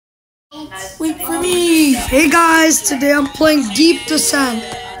Wait for me. Hey guys, today I'm playing Deep Descent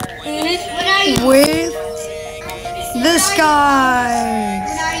with this guy.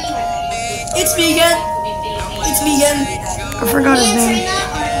 It's me again. It's me again. I forgot his name.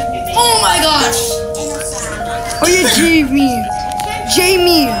 Oh my gosh. Oh yeah, Jamie.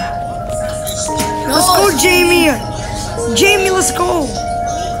 Jamie. Let's go, Jamie. Jamie, let's go.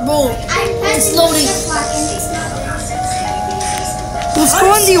 Bro, it's loading. Let's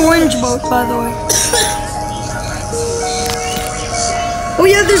go on the orange boat, by the way. Oh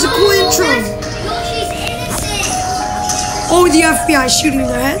yeah, there's a cool intro. Oh, the FBI shooting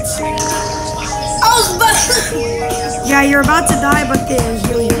their heads. I was about. Yeah, you're about to die, but they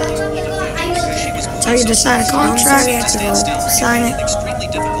heal you. So you just sign a contract. Sign it.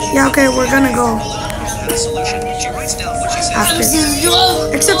 Yeah, okay, we're gonna go. After.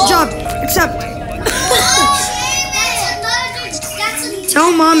 Accept job. Accept.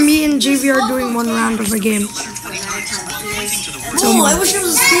 Tell mom me and JV are doing one round of a game. Oh, I wish it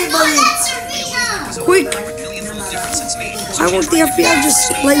was a skate button. Quick! Why won't the FBI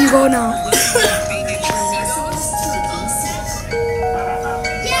just let you go now?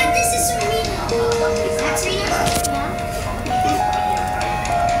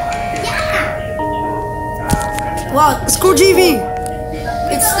 Wow, Let's go, JV!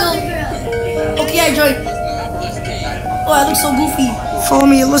 it's still. Okay, I joined. Oh, I look so goofy. Follow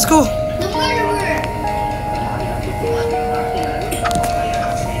me, let's go.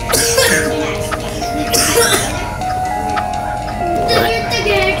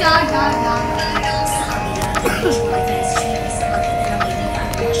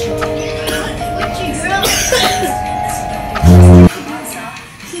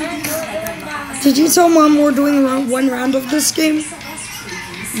 Did you tell mom we're doing one round of this game?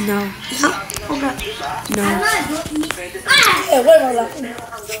 No. Yeah? Okay. No. Hey, what am I laughing at?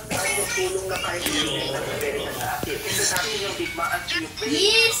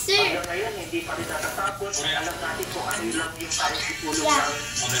 Yes, sir.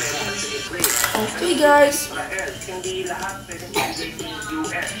 Okay, guys.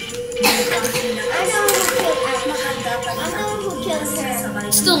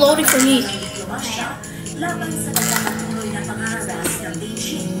 It's still loading for me.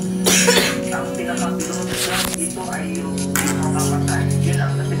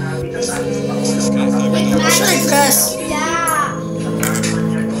 What should I press?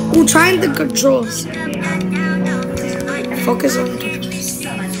 We're trying the controls. Focus on the controls.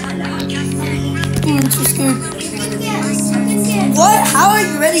 I'm too scared. What? How are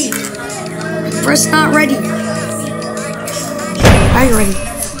you ready? Press not ready. Are you ready?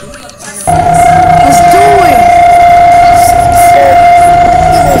 Let's do it!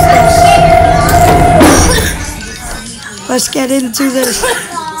 Let's get into this.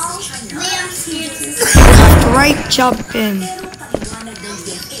 Right jump in.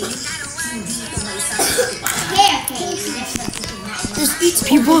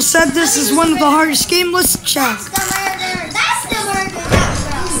 People said this is one of the hardest games. Let's check.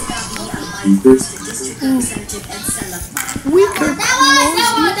 Weaker.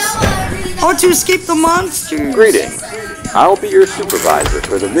 How to escape the monster. Greetings. I'll be your supervisor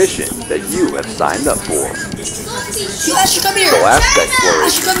for the mission that you have signed up for. You Asher, come here. The last exploration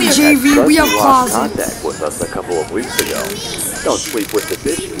Asher, come here. JV, we have lost closet. contact with us a couple of weeks ago. Don't sleep with the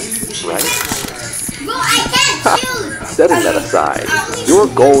fishes, right? Setting that aside, your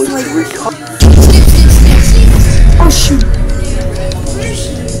goal is to recover. Oh shoot.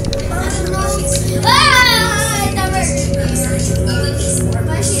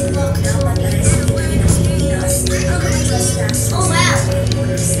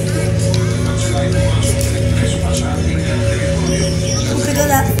 Okay, got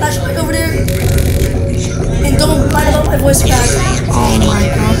that flashlight over there. And don't lie about my voice crack. Oh my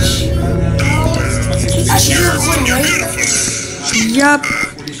gosh. Asher, you're recording, right? Yup.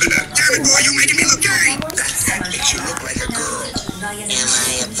 Damn it, boy, you making me look gay. That makes you look like a girl. Am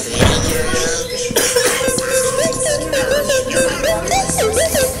I a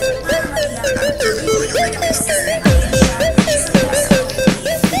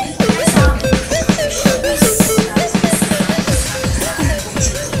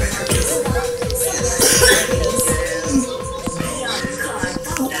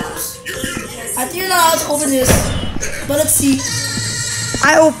I think you're not allowed to open this. But let's see.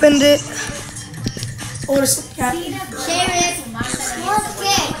 I opened it. Oh, there's cat.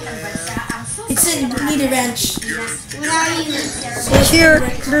 It's in need a wrench. Here,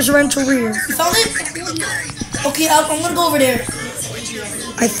 there's a wrench over here. You found it? Okay, I'm gonna go over there.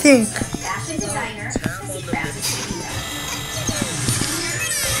 I think.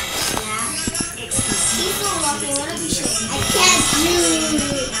 can't do.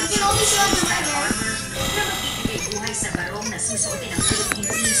 You can only show the right.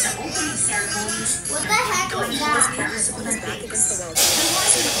 What the heck was that?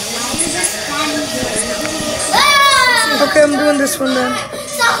 Ah! Okay, I'm doing this one then.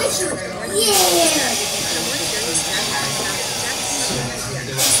 Yeah.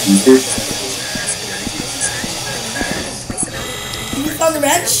 You found the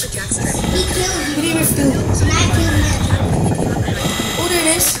wrench? He killed What me. do you even do? And I killed him. Oh, there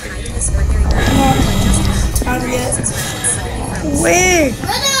it is. No, it's not yet. Wait,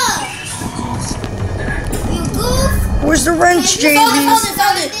 Brother! You goof! where's the wrench, I JV?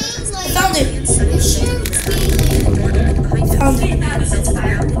 found it. Found it. You should be. Found it.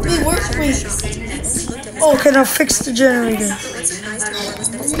 Wait, wait. Oh, okay, now fix the generator.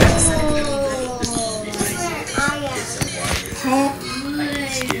 Huh?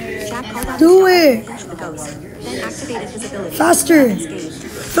 Do it! Faster!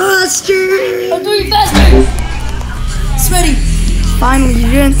 Faster! I'm doing faster. It's ready. Finally, you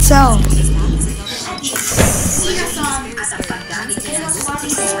didn't tell.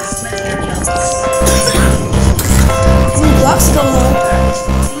 Ooh, block's still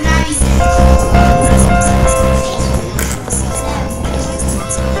low.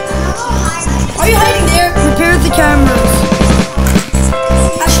 Are you hiding there? Repair the cameras.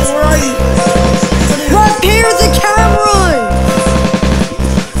 Asher, where are you? Repair the camera!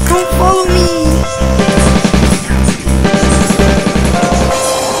 Don't follow me.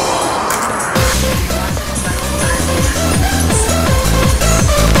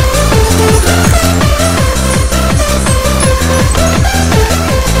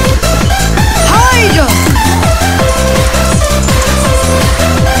 Hide!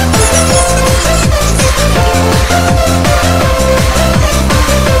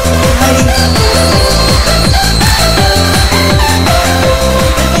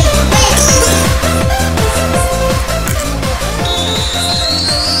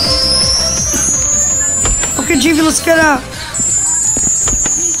 Okay, GV, let's get out.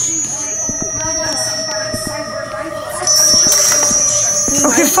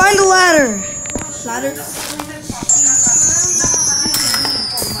 Okay, find a ladder. Ladder?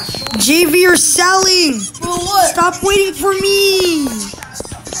 GV, you're selling. Bro, what? Stop waiting for me.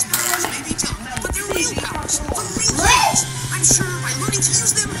 What? I'm sure by learning to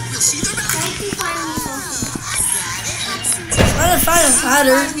use them, you'll see their value. I'm trying to find a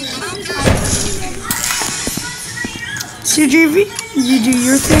ladder. See, GV, you do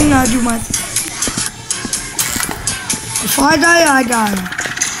your thing, I do my thing. If I die, I die.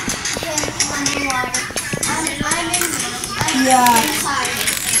 Yeah.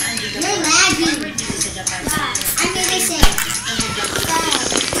 You're lagging. I'm gonna say.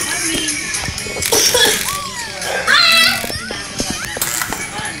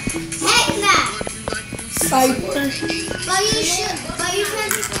 Heck nah. Cyber. But you should.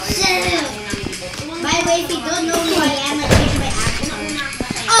 By the way, if you don't know who I am, I change my accent.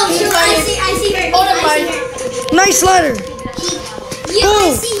 Oh, sure. I see her. Oh, never mind. Nice ladder. You, I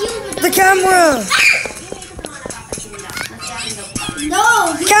Oh, see you. But the camera.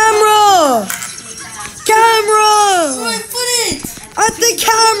 no, you Camera. Camera. Where put it? At the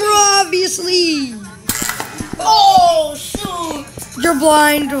camera, obviously. Oh, shoot. You're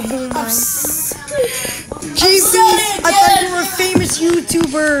blind. Oh my. GV, selling I thought again. you were a famous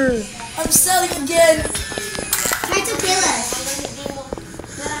YouTuber. I'm selling again. try to kill us.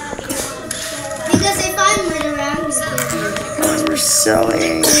 Because if I'm around, We're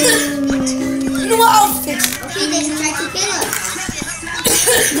selling. You know what outfit? okay, then try to kill us.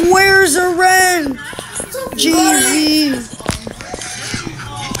 Where's a wrench? GV.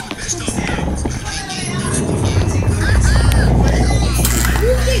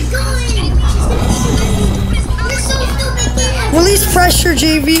 Keep going. You're so stupid, kid. Release pressure,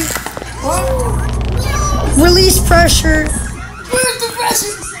 JV. Release pressure. Where's the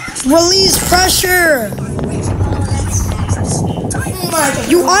pressure? Release pressure. Oh my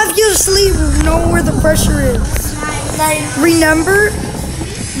God. You obviously know where the pressure is. Remember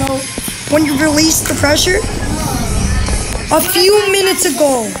No. when you released the pressure? A few minutes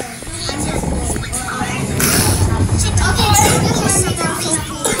ago.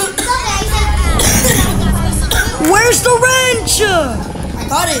 Where's the wrench? I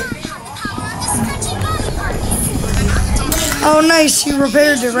got it. Oh, nice. You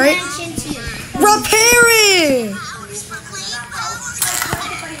repaired it, right? Repair it.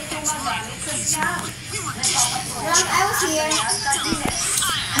 I was here.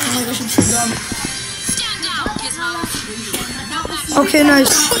 Oh my gosh, I'm so dumb. Okay,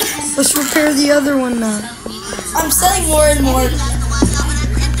 nice. Let's repair the other one now. I'm selling more and more.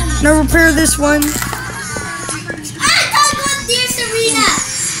 Now repair this one. I thought about dear Serena.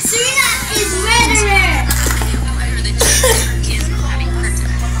 Serena is murderer.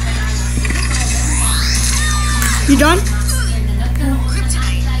 You done?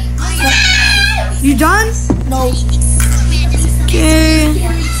 You done? No. Okay.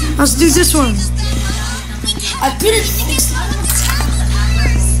 Let's do this one. I couldn't fix it.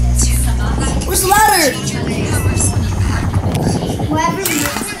 Where's the ladder? Whoever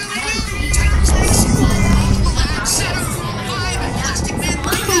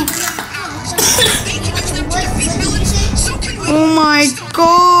Oh my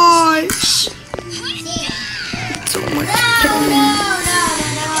gosh. So much pain.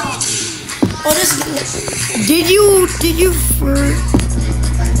 Oh, this is. Did you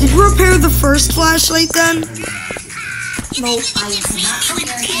repair the first flashlight then? No.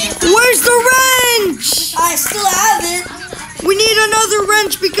 Where's the wrench? I still have it. We need another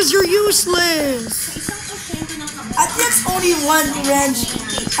wrench because you're useless. I think it's only one wrench.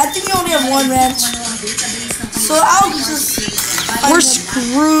 I think you only have one wrench. So I'll just. We're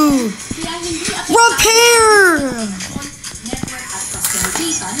screwed. Repair!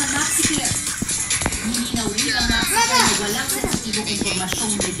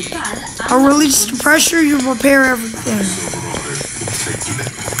 I release the pressure, you repair everything.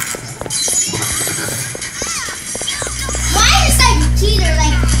 Why is that cheater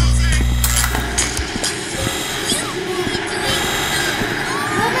like?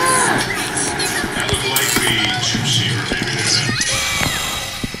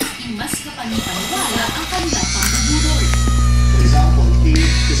 For example,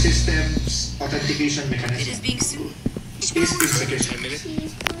 if the system's authentication mechanism is insufficient,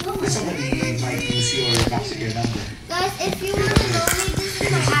 then somebody might use your Maxicare number. Guys, if you want to donate, this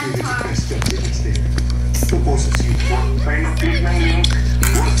is my avatar.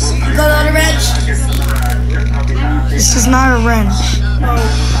 You got another wrench? This is not a wrench.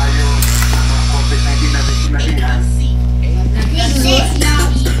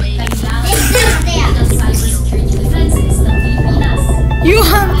 You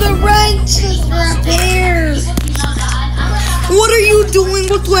have the wrenches repaired. What are you doing?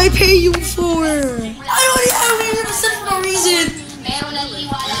 What do I pay you for? I don't even understand for no reason.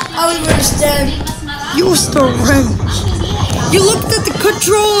 I don't even understand. Use the wrench. You looked at the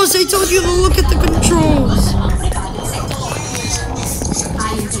controls. I told you to look at the controls.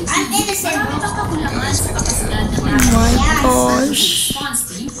 I'm innocent. Oh my gosh.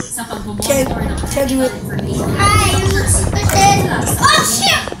 Can't do it. Oh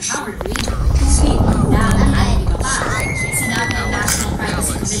shit!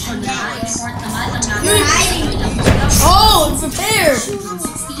 Oh, it's repaired.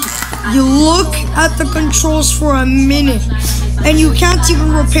 You look at the controls for a minute and you can't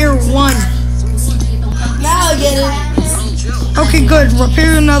even repair one. Now I get it. Okay, good.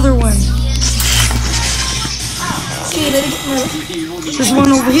 Repair another one. Okay, let me get my. There's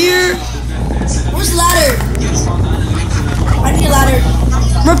one over here. Where's the ladder? I need a ladder.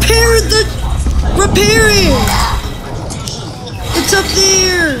 Repair it. It's up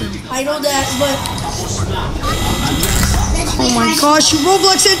there. I know that, but Oh my gosh, you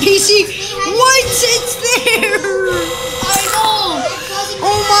Roblox NPC. What? It's there. I know.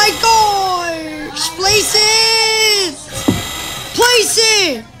 Oh my gosh. Place it. Place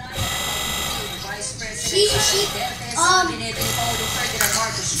it.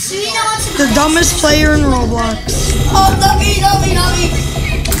 Serena wants to The dumbest player in Roblox. Oh, not me.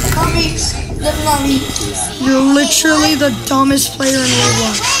 That's not me. You're literally the dumbest player in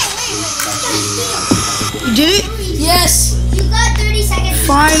Roblox. You did it? Yes. You got 30 seconds.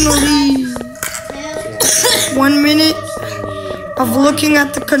 Finally. 1 minute of looking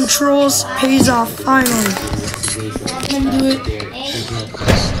at the controls pays off. Finally. Let me do it.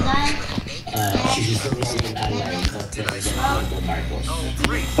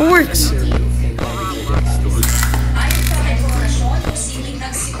 It works.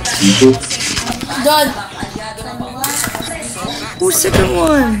 Done. Who's second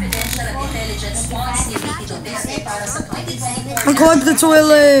one? Unclog the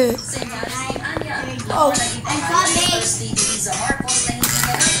toilet. Oh.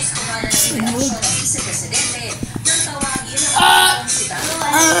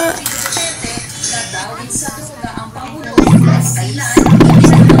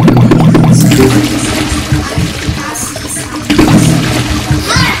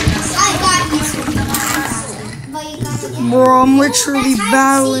 Bro, I'm literally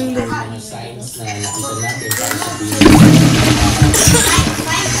battling them.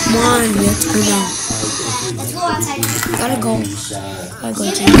 Come on, let's go now. Let's go outside. Gotta go. Gotta go,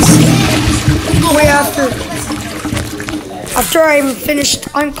 James. Wait, after I'm finished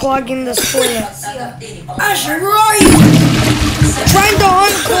unclogging this toilet. Asher, where are you? Trying to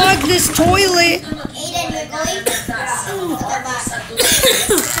unclog this toilet. Aidan, you're going?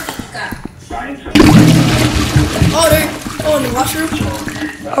 Oh, in the washroom?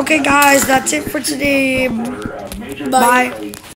 Okay, guys, that's it for today. Bye.